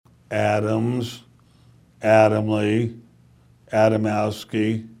Adams, Adamley,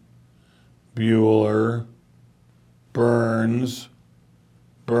 Adamowski, Bueller, Burns,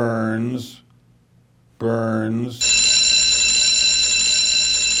 Burns, Burns.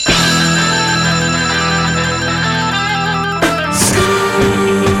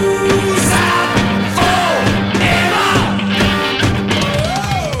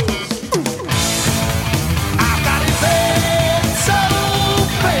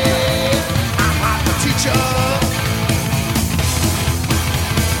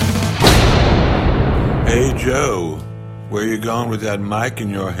 Hey, Joe, where you going with that mic in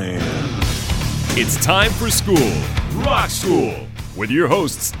your hand? It's time for school, Rock School, with your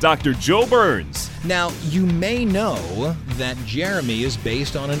hosts, Dr. Joe Burns. Now, you may know that Jeremy is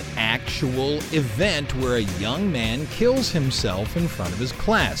based on an actual event where a young man kills himself in front of his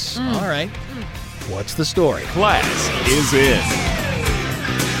class. All right, what's the story? Class is in.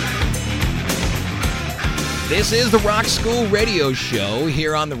 This is the Rock School Radio Show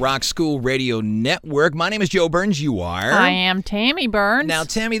here on the Rock School Radio Network. My name is Joe Burns. You are? I am Tammy Burns. Now,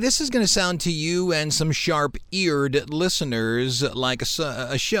 Tammy, this is going to sound to you and some sharp-eared listeners like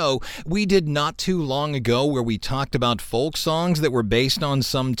a show we did not too long ago where we talked about folk songs that were based on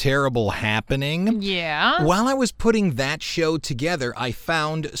some terrible happening. Yeah. While I was putting that show together, I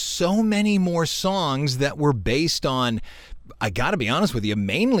found so many more songs that were based on, I gotta be honest with you,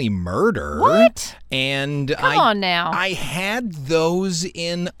 mainly murder. What? And Come on now. I had those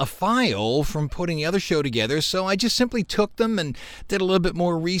in a file from putting the other show together, so I just simply took them and did a little bit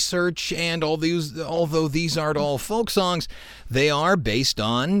more research. And although these aren't all folk songs, they are based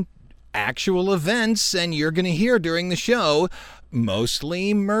on actual events, and you're going to hear during the show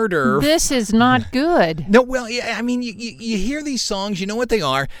mostly murder. This is not good. No, well, yeah, I mean, you hear these songs, you know what they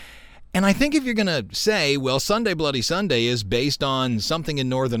are. And I think if you're going to say, well, Sunday Bloody Sunday is based on something in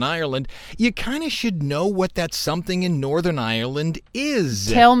Northern Ireland, you kind of should know what that something in Northern Ireland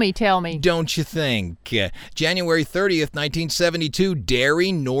is. Tell me. Don't you think? January 30th, 1972,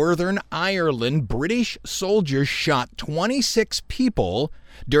 Derry, Northern Ireland, British soldiers shot 26 people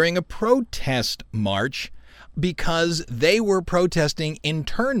during a protest march because they were protesting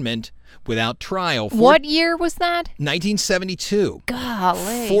internment without trial. What year was that? 1972.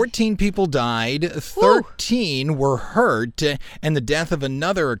 Golly. 14 people died, 13 were hurt, and the death of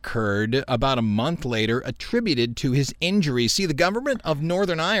another occurred about a month later, attributed to his injuries. See, the government of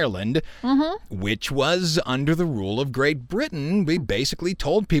Northern Ireland, which was under the rule of Great Britain, we basically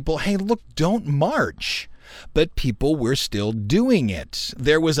told people, hey, look, don't march. But people were still doing it.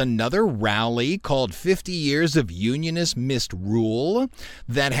 There was another rally called 50 Years of Unionist Misrule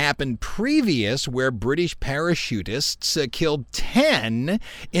that happened previous, where British parachutists killed 10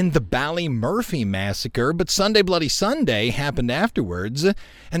 in the Ballymurphy massacre. But Sunday Bloody Sunday happened afterwards,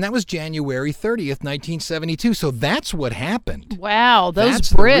 and that was January 30th, 1972. So that's what happened. Wow, those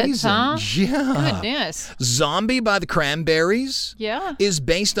That's Brits, the huh? reason. Yeah. Goodness. Zombie by the Cranberries. Yeah. Is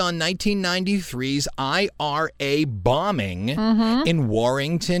based on 1993's IRA bombing in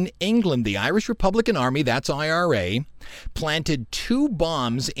Warrington, England. The Irish Republican Army, that's IRA, planted 2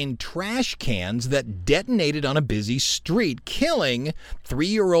 bombs in trash cans that detonated on a busy street, killing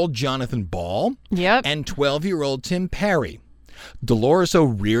 3-year-old Jonathan Ball and 12-year-old Tim Perry. Dolores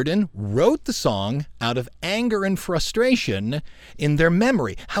O'Riordan wrote the song out of anger and frustration in their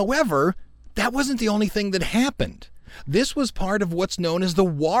memory. However, that wasn't the only thing that happened. This was part of what's known as the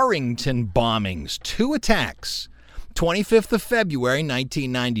Warrington bombings. 2 attacks, 25th of February,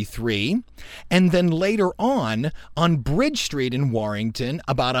 1993, and then later on Bridge Street in Warrington,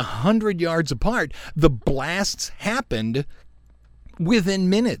 about 100 yards apart, the blasts happened within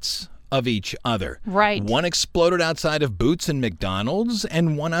minutes of each other. Right. One exploded outside of Boots and McDonald's,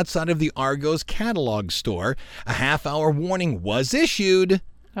 and one outside of the Argos catalog store. A half-hour warning was issued,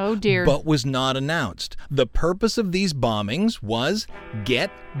 Oh, dear. but was not announced. The purpose of these bombings was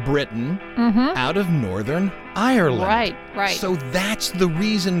get Britain out of Northern Ireland. Right. So that's the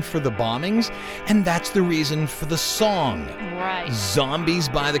reason for the bombings, and that's the reason for the song. Right. Zombies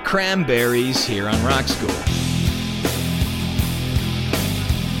by the Cranberries here on Rock School.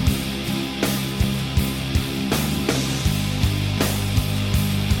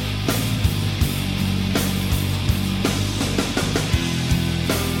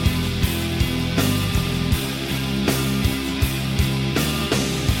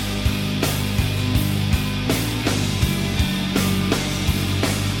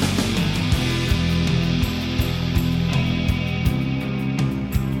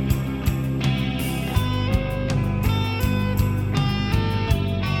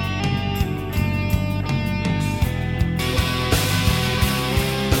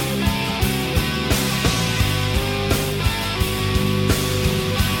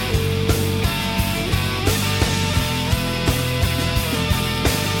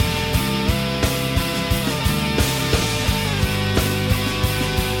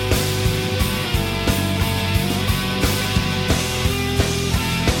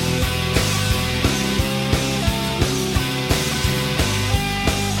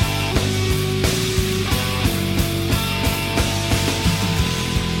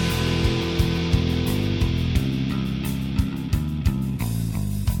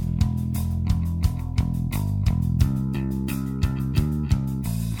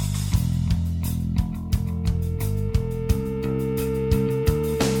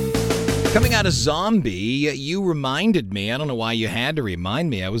 Coming out of Zombie, you reminded me, I don't know why you had to remind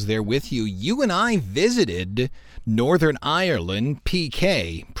me, I was there with you. You and I visited Northern Ireland,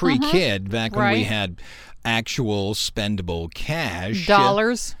 PK, pre-kid, back when we Right. had actual spendable cash.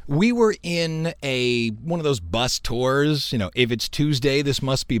 Dollars. We were in one of those bus tours, if it's Tuesday, this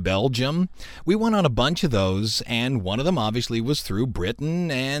must be Belgium. We went on a bunch of those, and one of them obviously was through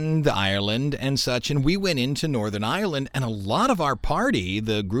Britain and Ireland and such, and we went into Northern Ireland, and a lot of our party,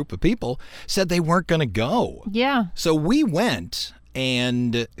 the group of people, said they weren't going to go. Yeah. So we went,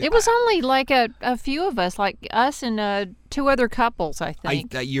 and It was only like a few of us, like us and two other couples, I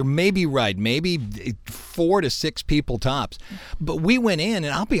think. you're maybe right, maybe 4 to 6 people tops. But we went in,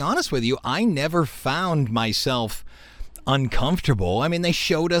 and I'll be honest with you, I never found myself uncomfortable. I mean, they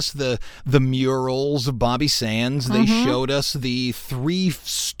showed us the murals of Bobby Sands. They showed us the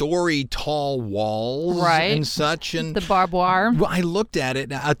 3-story tall walls Right. and such. And The barbed wire. well, I looked at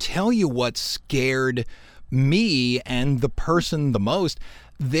it, and I'll tell you what scared me and the person the most.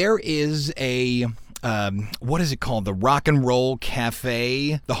 There is a what is it called? The Rock and Roll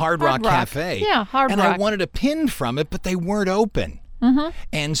Cafe, the Hard Rock Cafe. Yeah, Hard and Rock. I wanted a pin from it, but they weren't open.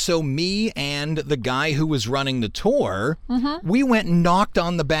 And so me and the guy who was running the tour, we went and knocked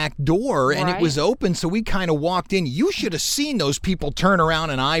on the back door, and it Right. was open, so we kind of walked in. You should have seen those people turn around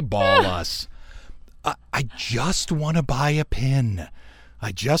and eyeball us. I just want to buy a pin.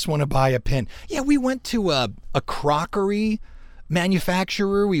 I just want to buy a pin. Yeah, we went to a crockery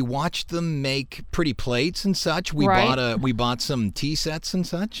manufacturer. We watched them make pretty plates and such. We Right. bought some tea sets and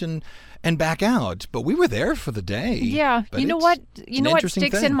such, and back out. But we were there for the day. Yeah. But You know it's what? an You know what interesting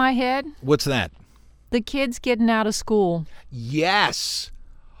sticks thing. in my head? What's that? The kids getting out of school. Yes.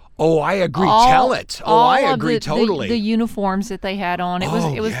 Oh, I agree. All- Tell it. Oh, all I of agree totally. The uniforms that they had on. It was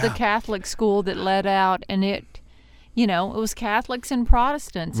Oh, the yeah. Catholic school that let out, and it was Catholics and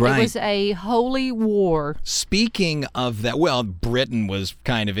Protestants. Right. It was a holy war. Speaking of that, well, Britain was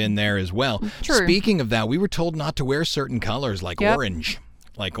kind of in there as well. True. Speaking of that, we were told not to wear certain colors like Yep. orange.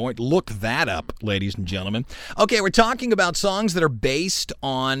 Look that up, ladies and gentlemen. Okay, we're talking about songs that are based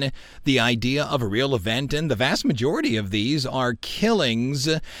on the idea of a real event, and the vast majority of these are killings.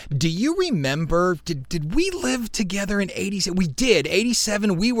 Do you remember, did we live together in 87? We did.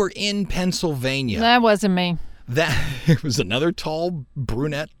 87, we were in Pennsylvania. That wasn't me. That it was another tall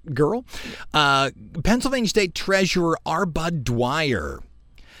brunette girl. Pennsylvania State Treasurer Arbud Dwyer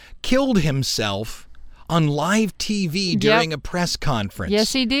killed himself on live TV during a press conference.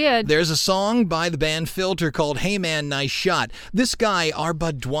 Yes, he did. There's a song by the band Filter called Hey Man, Nice Shot. This guy,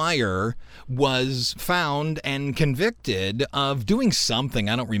 Arbud Dwyer, was found and convicted of doing something,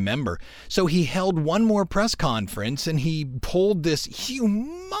 I don't remember. So he held one more press conference, and he pulled this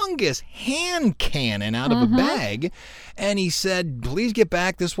humongous hand cannon out of a bag, and he said, please get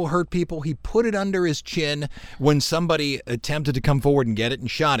back, this will hurt people. He put it under his chin when somebody attempted to come forward and get it and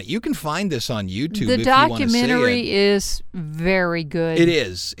shot it. You can find this on YouTube The if you want to see it. documentary is very good. It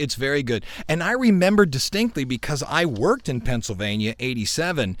is. It's very good. And I remember distinctly, because I worked in Pennsylvania,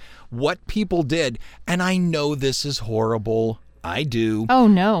 87, what people did. And I know this is horrible. I do. Oh,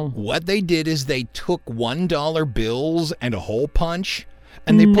 no. What they did is they took $1 bills and a hole punch,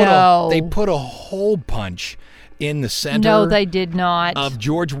 and they No. put a hole punch in the center No, they did not. of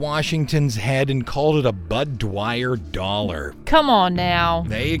George Washington's head and called it a Bud Dwyer dollar. Come on now.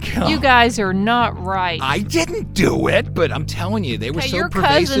 There you go. You guys are not right. I didn't do it, but I'm telling you, they were Okay, so your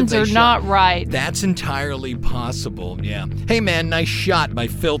pervasive. cousins they are shot- not right. That's entirely possible, yeah. Hey man, nice shot by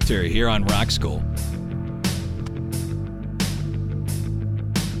Filter here on Rock School.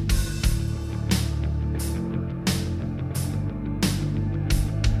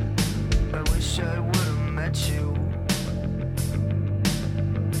 I wish I would have met you.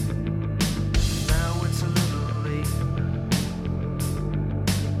 Now it's a little late.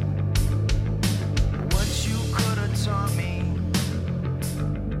 What you could have taught me,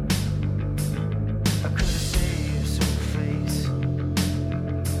 I could have saved some face.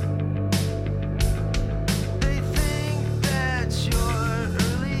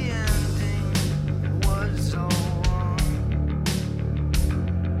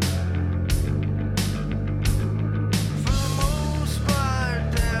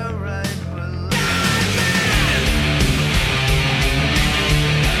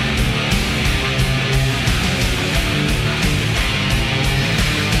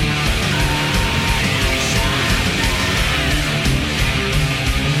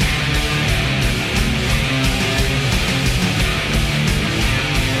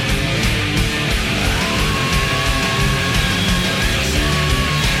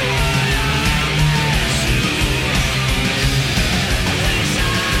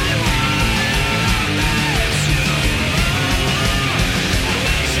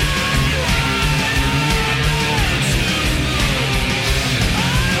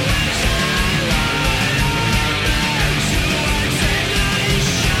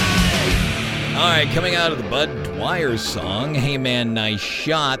 All right, coming out of the Bud Dwyer song, Hey Man, Nice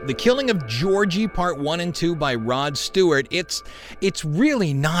Shot. The Killing of Georgie, Part 1 and 2 by Rod Stewart. It's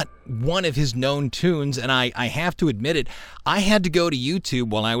really not one of his known tunes, and I have to admit it. I had to go to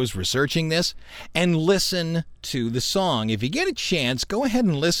YouTube while I was researching this and listen to the song. If you get a chance, go ahead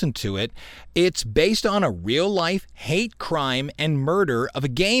and listen to it. It's based on a real-life hate crime and murder of a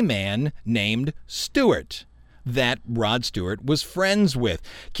gay man named Stewart that Rod Stewart was friends with.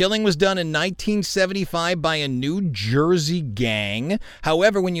 Killing was done in 1975 by a New Jersey gang.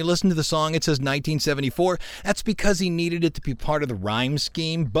 However, when you listen to the song, it says 1974. That's because he needed it to be part of the rhyme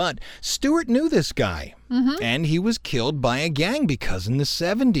scheme. But Stewart knew this guy, and he was killed by a gang because in the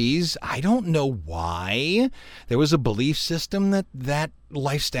 70s, I don't know why, there was a belief system that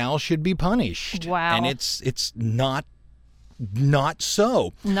lifestyle should be punished. Wow. And it's not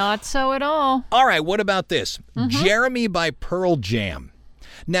so. Not so at all. All right, what about this? Jeremy by Pearl Jam.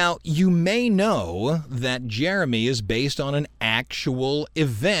 Now, you may know that Jeremy is based on an actual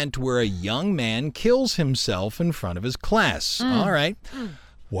event where a young man kills himself in front of his class. All right,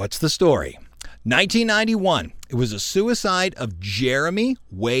 what's the story? 1991, it was a suicide of Jeremy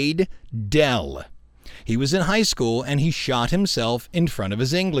Wade Dell. He was in high school and he shot himself in front of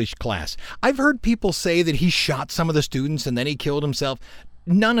his English class. I've heard people say that he shot some of the students and then he killed himself.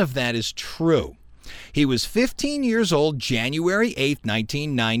 None of that is true. He was 15 years old January 8,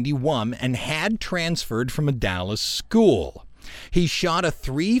 1991, and had transferred from a Dallas school. He shot a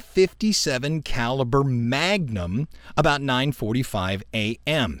 .357 caliber Magnum about 9:45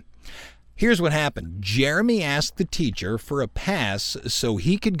 a.m. Here's what happened. Jeremy asked the teacher for a pass so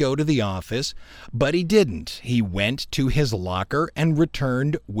he could go to the office, but he didn't. He went to his locker and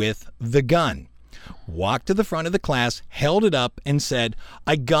returned with the gun. Walked to the front of the class, held it up, and said,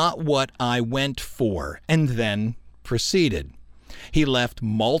 "I got what I went for," and then proceeded. He left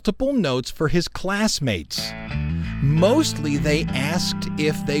multiple notes for his classmates. Mostly they asked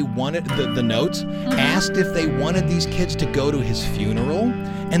if they wanted, the notes asked if they wanted these kids to go to his funeral,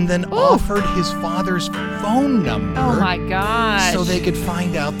 and then offered his father's phone number. Oh my gosh. So they could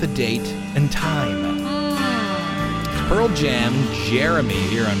find out the date and time. Pearl Jam, Jeremy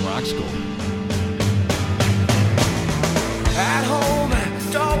here on Rock School. At home,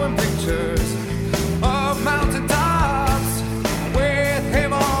 drawing pictures of mountain tops with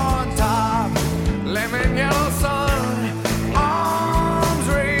him on top. Lemon yellow sun, arms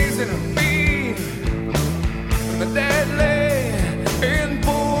raising a beam. The dead lay in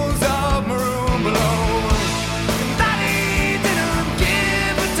pools of maroon below. And Daddy didn't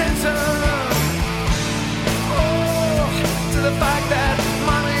give attention, to the fact that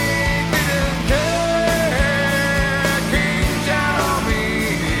money didn't care. Came down on me,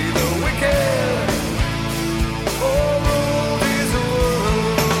 the wicked, ruled his world.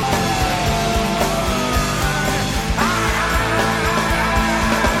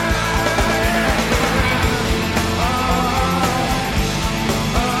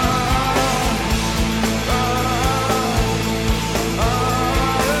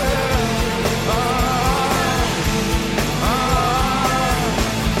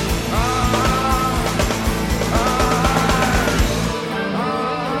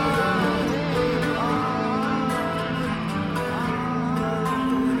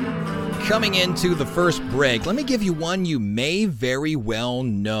 Coming into the first break, let me give you one you may very well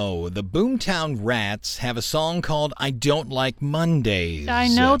know. The Boomtown Rats have a song called I Don't Like Mondays. I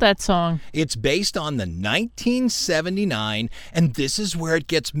know that song. It's based on the 1979, and this is where it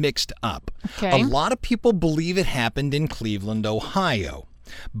gets mixed up. Okay. A lot of people believe it happened in Cleveland, Ohio,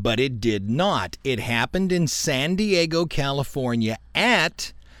 but it did not. It happened in San Diego, California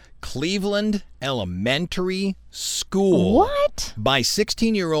at Cleveland Elementary School. What? By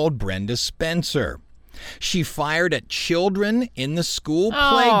 16-year-old Brenda Spencer. She fired at children in the school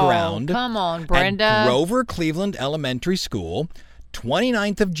playground. Come on, Brenda. At Grover Cleveland Elementary School,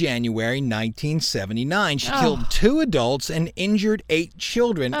 29th of January, 1979. She killed 2 adults and injured 8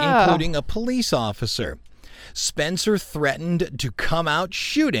 children, including a police officer. Spencer threatened to come out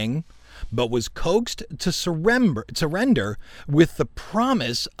shooting, but was coaxed to surrender with the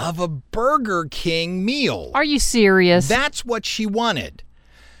promise of a Burger King meal. Are you serious? That's what she wanted.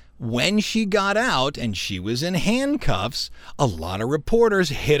 When she got out and she was in handcuffs, a lot of reporters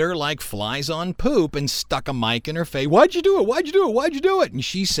hit her like flies on poop and stuck a mic in her face. Why'd you do it? Why'd you do it? Why'd you do it? And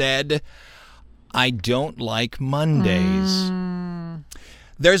she said, I don't like Mondays.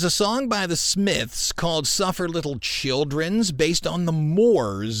 There's a song by the Smiths called Suffer Little Children's based on the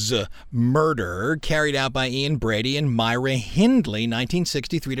Moors murder carried out by Ian Brady and Myra Hindley,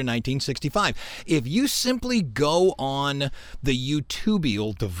 1963 to 1965. If you simply go on the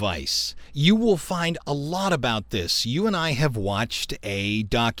YouTubeal device, you will find a lot about this. You and I have watched a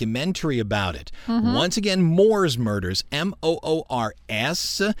documentary about it. Once again, Moors murders,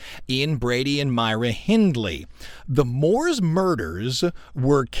 Moors, Ian Brady and Myra Hindley. The Moors murders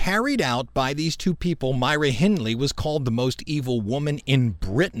were carried out by these two people. Myra Hindley was called the most evil woman in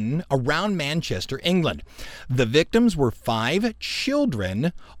Britain around Manchester, England. The victims were 5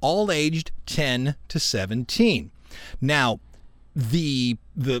 children, all aged 10 to 17. Now, the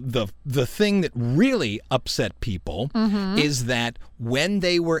thing that really upset people is that when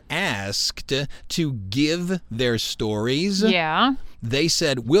they were asked to give their stories, they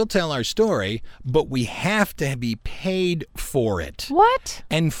said, we'll tell our story, but we have to be paid for it. What?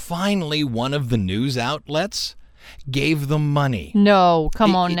 And finally, one of the news outlets gave them money. No,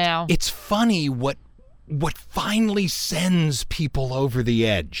 come on now. It's funny what finally sends people over the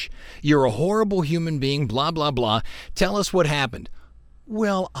edge. You're a horrible human being, blah, blah, blah. Tell us what happened.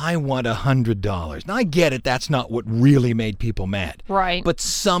 Well, I want $100. Now, I get it. That's not what really made people mad. Right. But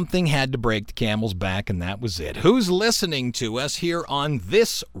something had to break the camel's back, and that was it. Who's listening to us here on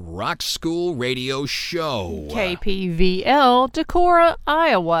this Rock School radio show? KPVL, Decorah,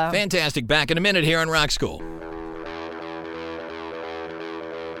 Iowa. Fantastic. Back in a minute here on Rock School.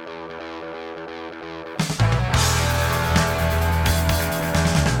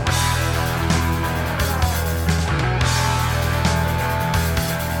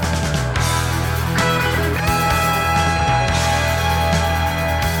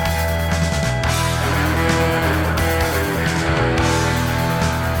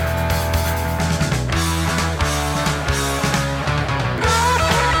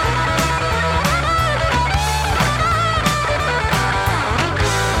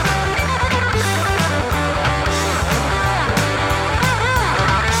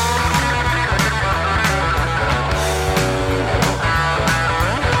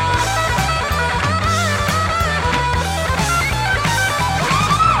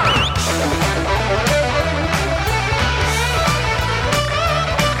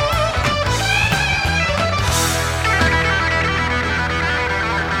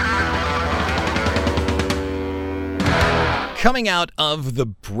 Coming out of the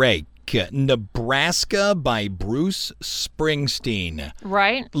break, Nebraska by Bruce Springsteen.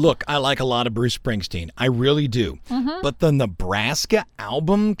 Right. Look, I like a lot of Bruce Springsteen. I really do. But the Nebraska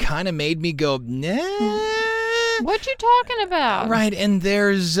album kind of made me go, nah. What you talking about? Right, and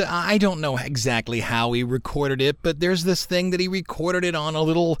I don't know exactly how he recorded it, but there's this thing that he recorded it on a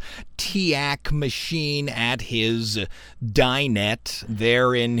little TAC machine at his dinette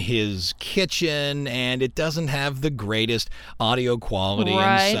there in his kitchen, and it doesn't have the greatest audio quality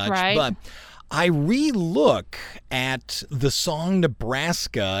and such. Right. But I re-look at the song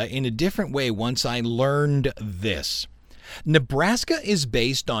Nebraska in a different way once I learned this. Nebraska is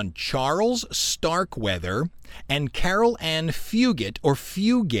based on Charles Starkweather and Carol Ann Fugate,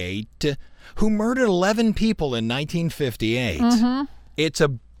 who murdered 11 people in 1958. It's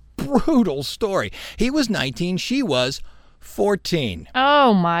a brutal story. He was 19, she was 14.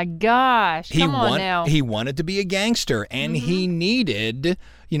 Oh, my gosh. Come on now. He wanted to be a gangster, and he needed,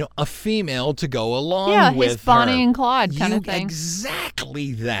 a female to go along with his Bonnie and Clyde kind of thing.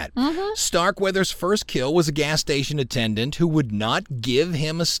 Exactly that. Starkweather's first kill was a gas station attendant who would not give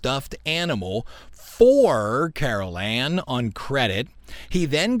him a stuffed animal for Carol Ann on credit. He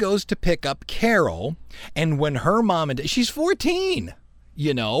then goes to pick up Carol, and when her mom and she's 14.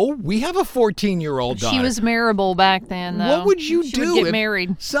 We have a 14-year-old daughter. She was marriable back then, though. What would you she do would get if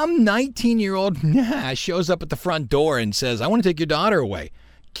married? Some 19-year-old shows up at the front door and says, I want to take your daughter away?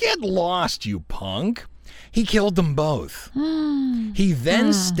 Get lost, you punk. He killed them both. He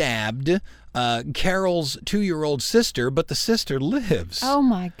then stabbed Carol's 2-year-old sister, but the sister lives. Oh,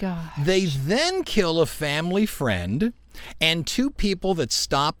 my God. They then kill a family friend and 2 people that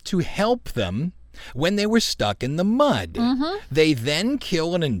stopped to help them when they were stuck in the mud. They then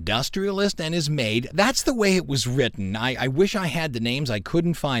kill an industrialist and his maid. That's the way it was written. I wish I had the names. I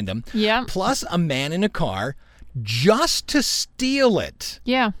couldn't find them. Yeah. Plus a man in a car just to steal it.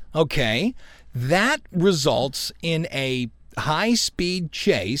 Yeah. Okay. That results in a high-speed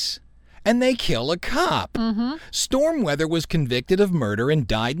chase, and they kill a cop. Stormweather was convicted of murder and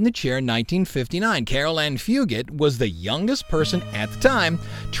died in the chair in 1959. Carol Ann Fugate was the youngest person at the time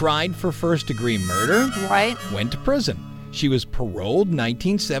tried for first-degree murder. Right. Went to prison. She was paroled in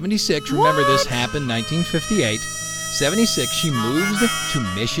 1976. Remember, this happened in 1958. 76, she moves to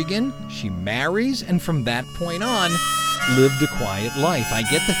Michigan. She marries, and from that point on, lived a quiet life. I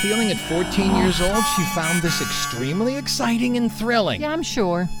get the feeling at 14 years old, she found this extremely exciting and thrilling. Yeah, I'm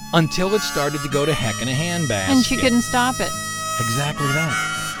sure. Until it started to go to heck in a handbasket. And she couldn't stop it. Exactly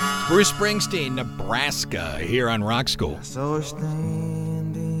that. Bruce Springsteen, Nebraska, here on Rock School. I saw her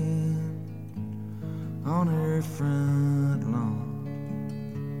standing on her front lawn,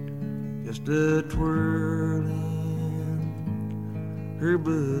 just a twirling her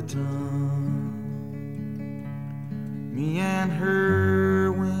baton. Me and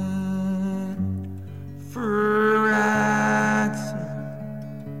her went for a ride,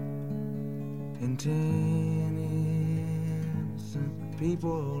 and 10 innocent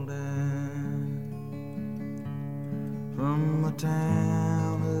people died from the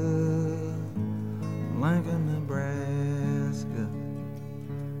town of Lincoln, Nebraska,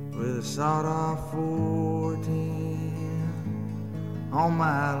 with a sawed-off 410 on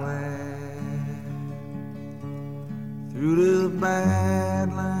my lap. Through the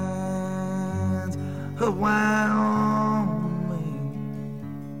badlands of Wyoming,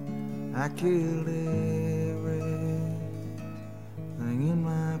 I killed everything in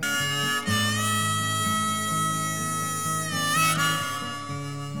my path.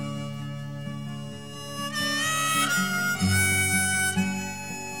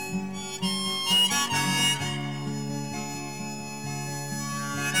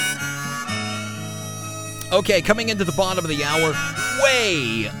 Okay, coming into the bottom of the hour,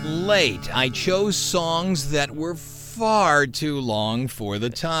 way late. I chose songs that were far too long for the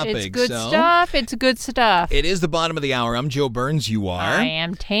topic. It's good stuff. It's good stuff. It is the bottom of the hour. I'm Joe Burns. You are? I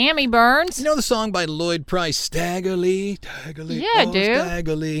am Tammy Burns. You know the song by Lloyd Price, Staggerly? Staggerly. Yeah, I do.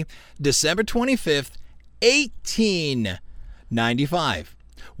 Staggerly. December 25th, 1895.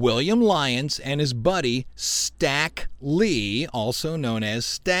 William Lyons and his buddy Stack Lee, also known as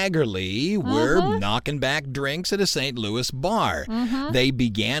Stagger Lee, were knocking back drinks at a St. Louis bar. They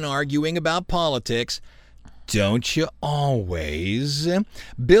began arguing about politics. Don't you always?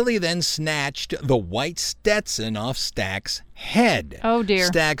 Billy then snatched the white Stetson off Stack's head. Oh, dear.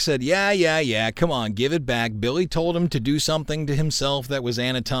 Stack said, yeah, come on, give it back. Billy told him to do something to himself that was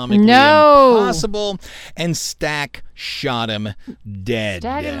anatomically impossible, and Stack shot him dead.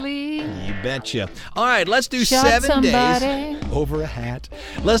 Staggerly. You betcha. All right, let's do Shot 7 somebody. days. Over a hat.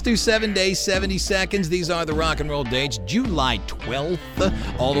 Let's do 7 days, 70 seconds. These are the rock and roll dates. July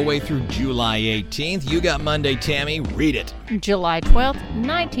 12th all the way through July 18th. You got Monday, Tammy. Read it. July 12th,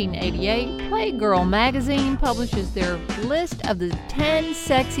 1988, Playgirl magazine publishes their list of the 10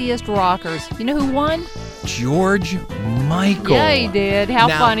 sexiest rockers. You know who won? George Michael. Yeah, he did. How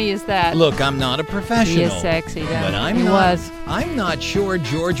Now, funny is that? Look, I'm not a professional. He is sexy, though. But He was. I'm not sure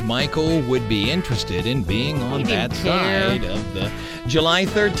George Michael would be interested in being on He that didn't care. side of the July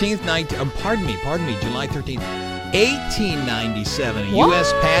 13th, July 13th, 1897. A What?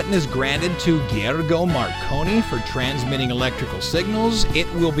 U.S. patent is granted to Gergo Marconi for transmitting electrical signals.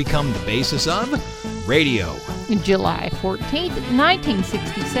 It will become the basis of radio. July 14th,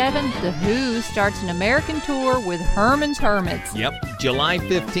 1967, The Who starts an American tour with Herman's Hermits. Yep. July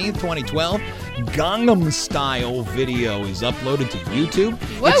 15th, 2012, Gangnam Style video is uploaded to YouTube.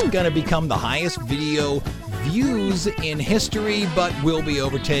 It's Woo! going to become the highest video views in history, but will be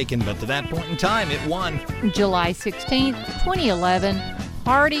overtaken. But to that point in time, it won. July 16th, 2011,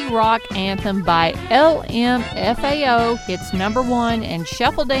 Party Rock Anthem by LMFAO hits #1 and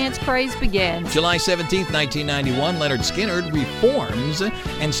shuffle dance craze begins. July 17th, 1991, Leonard Skinner reforms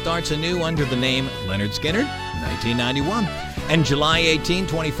and starts anew under the name Leonard Skinner, 1991. And July 18,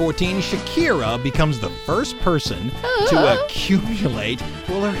 2014, Shakira becomes the first person to accumulate,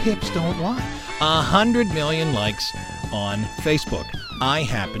 well, her hips don't lie, 100 million likes on Facebook. I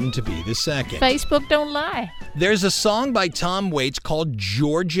happen to be the second. Facebook don't lie. There's a song by Tom Waits called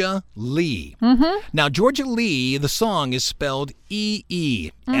Georgia Lee. Now, Georgia Lee, the song is spelled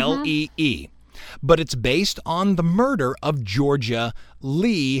E-E, L-E-E. But it's based on the murder of Georgia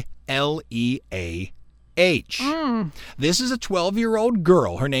Lee, L-E-A-H. This is a 12-year-old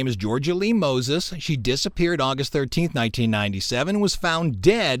girl. Her name is Georgia Lee Moses. She disappeared August 13th, 1997, was found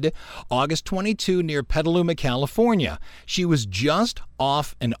dead August 22 near Petaluma, California. She was just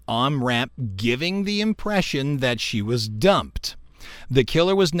off an on-ramp, giving the impression that she was dumped. The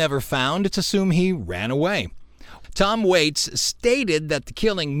killer was never found. It's assumed he ran away. Tom Waits stated that the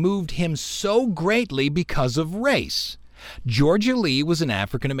killing moved him so greatly because of race. Georgia Lee was an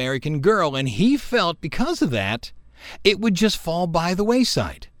African-American girl, and he felt because of that, it would just fall by the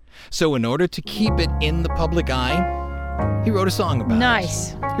wayside. So in order to keep it in the public eye, he wrote a song about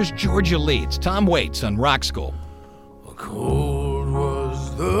Nice. it. Here's Georgia Lee. It's Tom Waits on Rock School. Cold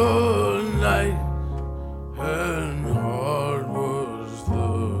was the night and hard was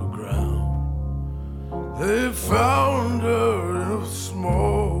the ground. They found her in a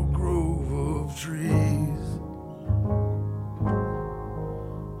small grove of trees,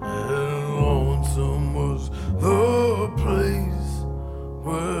 and lonesome was the place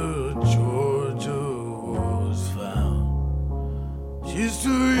where Georgia was found. She's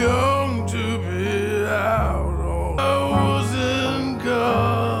too young to be out. I wasn't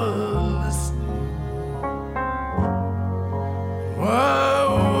gone listening. I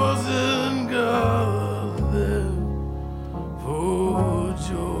wasn't gone there for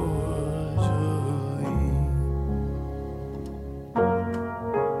Georgia Lee.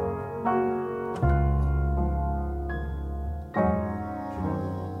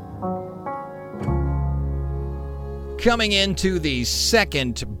 Coming into the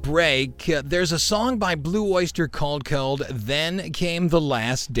second break, there's a song by Blue Oyster called Then Came the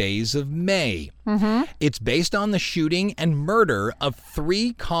Last Days of May. It's based on the shooting and murder of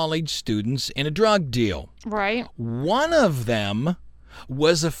 3 college students in a drug deal. Right. One of them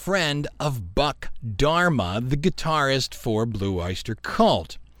was a friend of Buck Dharma, the guitarist for Blue Oyster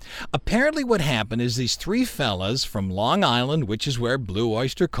Cult. Apparently what happened is these 3 fellas from Long Island, which is where Blue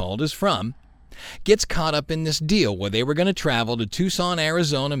Oyster Cult is from, gets caught up in this deal where they were going to travel to Tucson,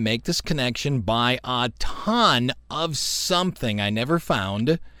 Arizona, make this connection, buy a ton of something I never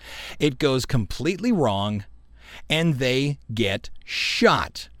found. It goes completely wrong, and they get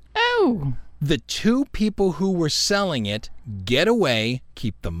shot. Oh. The 2 people who were selling it get away,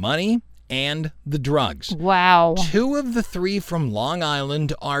 keep the money and the drugs. Wow. 2 of the 3 from Long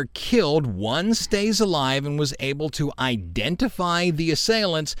Island are killed. 1 stays alive and was able to identify the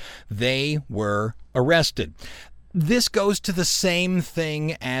assailants. They were arrested. This goes to the same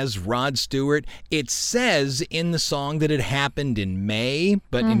thing as Rod Stewart. It says in the song that it happened in May,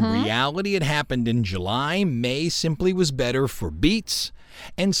 but in reality it happened in July. May simply was better for beats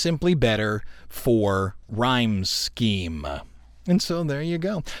and simply better for rhyme scheme. And so there you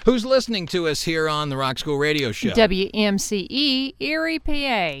go. Who's listening to us here on the Rock School Radio Show? WMCE, Erie,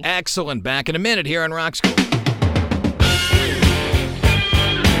 PA. Excellent. Back in a minute here on Rock School.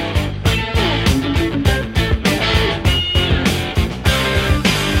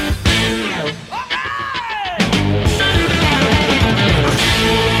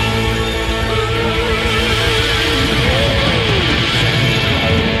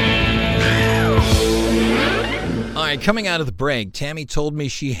 Coming out of the break, Tammy told me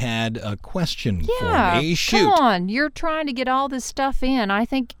she had a question for me. Shoot. Come on. You're trying to get all this stuff in. I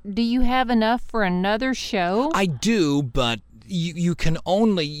think, do you have enough for another show? I do, but you can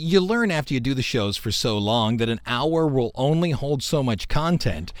only, you learn after you do the shows for so long that an hour will only hold so much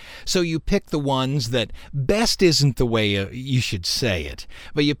content. So you pick the ones that, best isn't the way you should say it,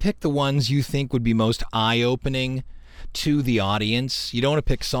 but you pick the ones you think would be most eye-opening to the audience. You don't want to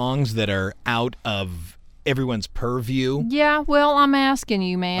pick songs that are out of everyone's purview. Yeah, well, I'm asking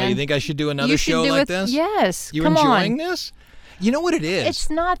you, man. Oh, you think I should do another show like this? Yes. You Come enjoying on. this? You know what it is? It's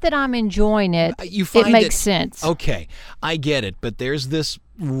not that I'm enjoying it. You find it makes sense. Okay, I get it, but there's this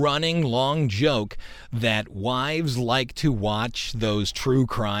running long joke that wives like to watch those true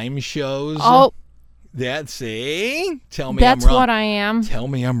crime shows. Oh. See? Tell me That's I'm wrong. what I am. Tell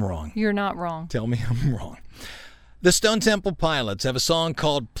me I'm wrong. You're not wrong. Tell me I'm wrong. The Stone Temple Pilots have a song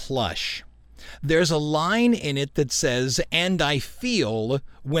called Plush. There's a line in it that says, "And I feel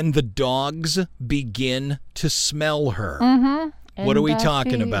when the dogs begin to smell her." Mm-hmm. What are we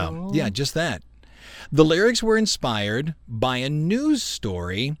talking about? Yeah, just that. The lyrics were inspired by a news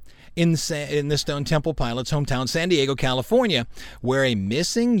story in the Stone Temple Pilots' hometown, San Diego, California, where a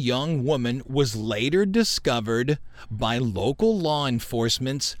missing young woman was later discovered by local law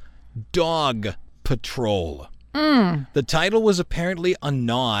enforcement's dog patrol. The title was apparently a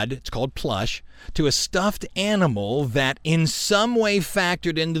nod, it's called Plush, to a stuffed animal that in some way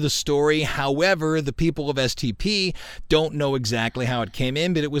factored into the story. However, the people of STP don't know exactly how it came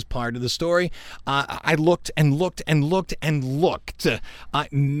in, but it was part of the story. I looked and looked and looked and looked.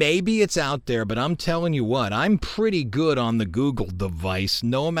 Maybe it's out there, but I'm telling you what, I'm pretty good on the Google device.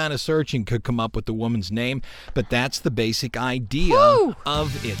 No amount of searching could come up with the woman's name, but that's the basic idea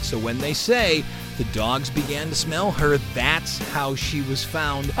of it. So when they say the dogs began to smell her, that's how she was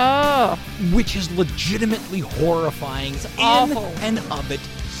found. Oh. Which is legitimately horrifying in awful. and of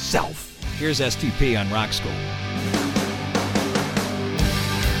itself. Here's STP on Rock School.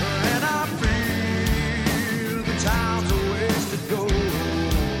 And I feel the time's a ways to go.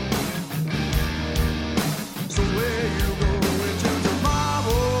 So where you go into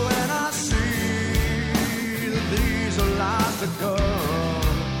tomorrow, and I see that these are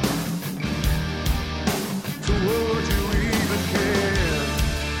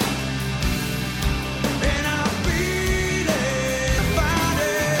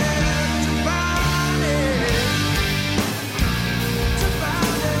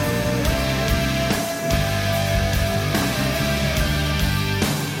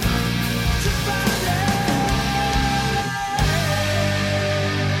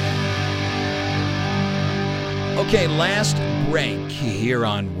Okay, last break here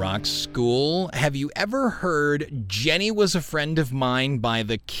on Rock School. Have you ever heard Jenny Was a Friend of Mine by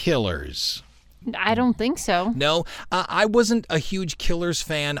the Killers? I don't think so. No, I wasn't a huge Killers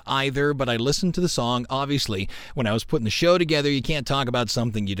fan either, but I listened to the song. Obviously, when I was putting the show together, you can't talk about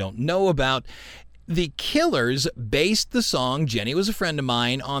something you don't know about. The Killers based the song Jenny Was a Friend of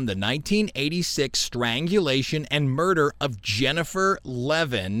Mine on the 1986 strangulation and murder of Jennifer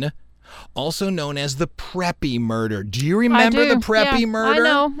Levin, also known as the Preppy murder. Do you remember the Preppy murder?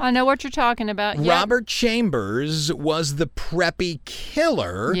 I know what you're talking about. Yep. Robert Chambers was the Preppy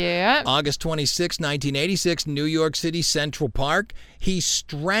killer. Yeah. August 26, 1986, New York City Central Park. He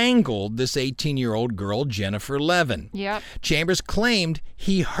strangled this 18-year-old girl, Jennifer Levin. Yep. Chambers claimed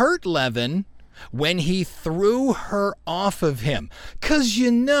he hurt Levin when he threw her off of him. 'Cause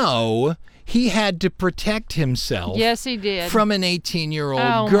he had to protect himself. Yes, he did. From an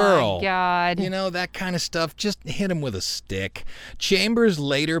 18-year-old girl. Oh, my God. That kind of stuff. Just hit him with a stick. Chambers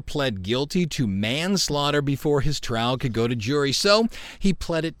later pled guilty to manslaughter before his trial could go to jury, so he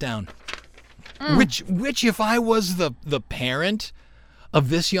pled it down. Which if I was the parent of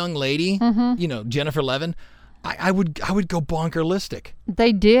this young lady, Jennifer Levin, I would go bonkerlistic.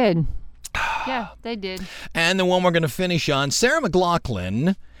 They did. Yeah, they did. And the one we're going to finish on, Sarah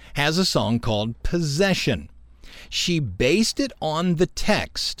McLachlan has a song called Possession. She based it on the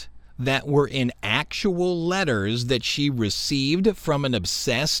text that were in actual letters that she received from an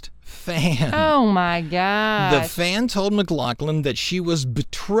obsessed fan. Oh, my God. The fan told McLachlan that she was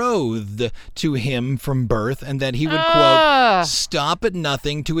betrothed to him from birth and that he would, quote, stop at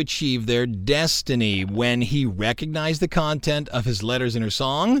nothing to achieve their destiny. When he recognized the content of his letters in her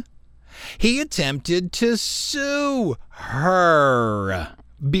song, he attempted to sue her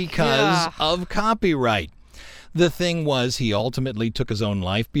because of copyright. The thing was, he ultimately took his own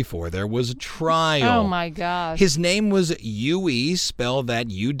life before there was a trial. Oh, my gosh. His name was Uwe, spell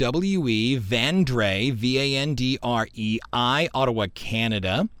that U-W-E, Vandrei, V-A-N-D-R-E-I, Ottawa,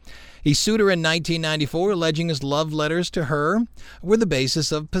 Canada. He sued her in 1994, alleging his love letters to her were the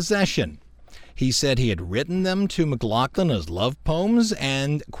basis of possession. He said he had written them to McLachlan as love poems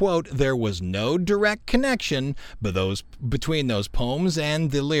and, quote, there was no direct connection between those poems and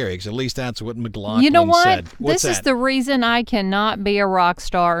the lyrics. At least that's what McLachlan said. You know what? What's This is the reason I cannot be a rock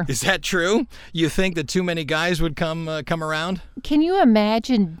star. Is that true? You think that too many guys would come around? Can you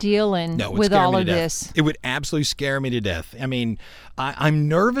imagine dealing with all of this? It would absolutely scare me to death. I mean, I'm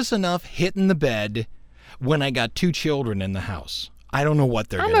nervous enough hitting the bed when I got 2 children in the house. I don't know what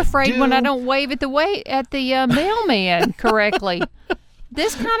they're going to do. I'm afraid when I don't wave at the mailman correctly.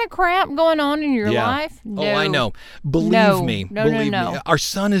 This kind of crap going on in your life? No. Oh, I know. Believe me. No. Our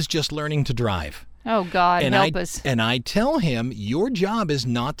son is just learning to drive. Oh, God, help us. And I tell him, your job is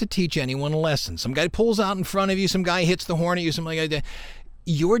not to teach anyone a lesson. Some guy pulls out in front of you, some guy hits the horn at you, something like that.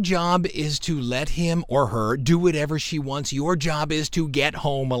 Your job is to let him or her do whatever she wants. Your job is to get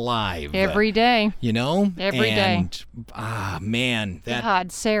home alive. Every day. Every day. Man.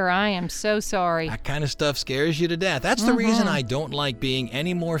 God, Sarah, I am so sorry. That kind of stuff scares you to death. That's the reason I don't like being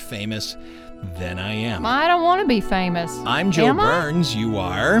any more famous than I am. I don't want to be famous. I'm Joe Burns. You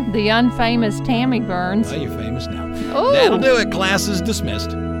are? The unfamous Tammy Burns. Well, you're famous now. Ooh. That'll do it. Class is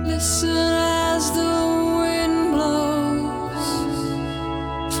dismissed. Listen as the wind blows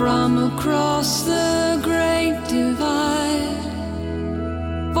from across the great divide.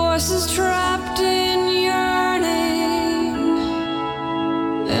 Voices trapped in yearning,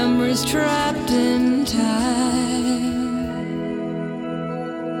 memories trapped in time.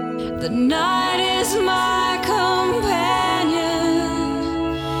 The night is my companion,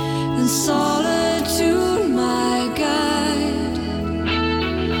 and solitude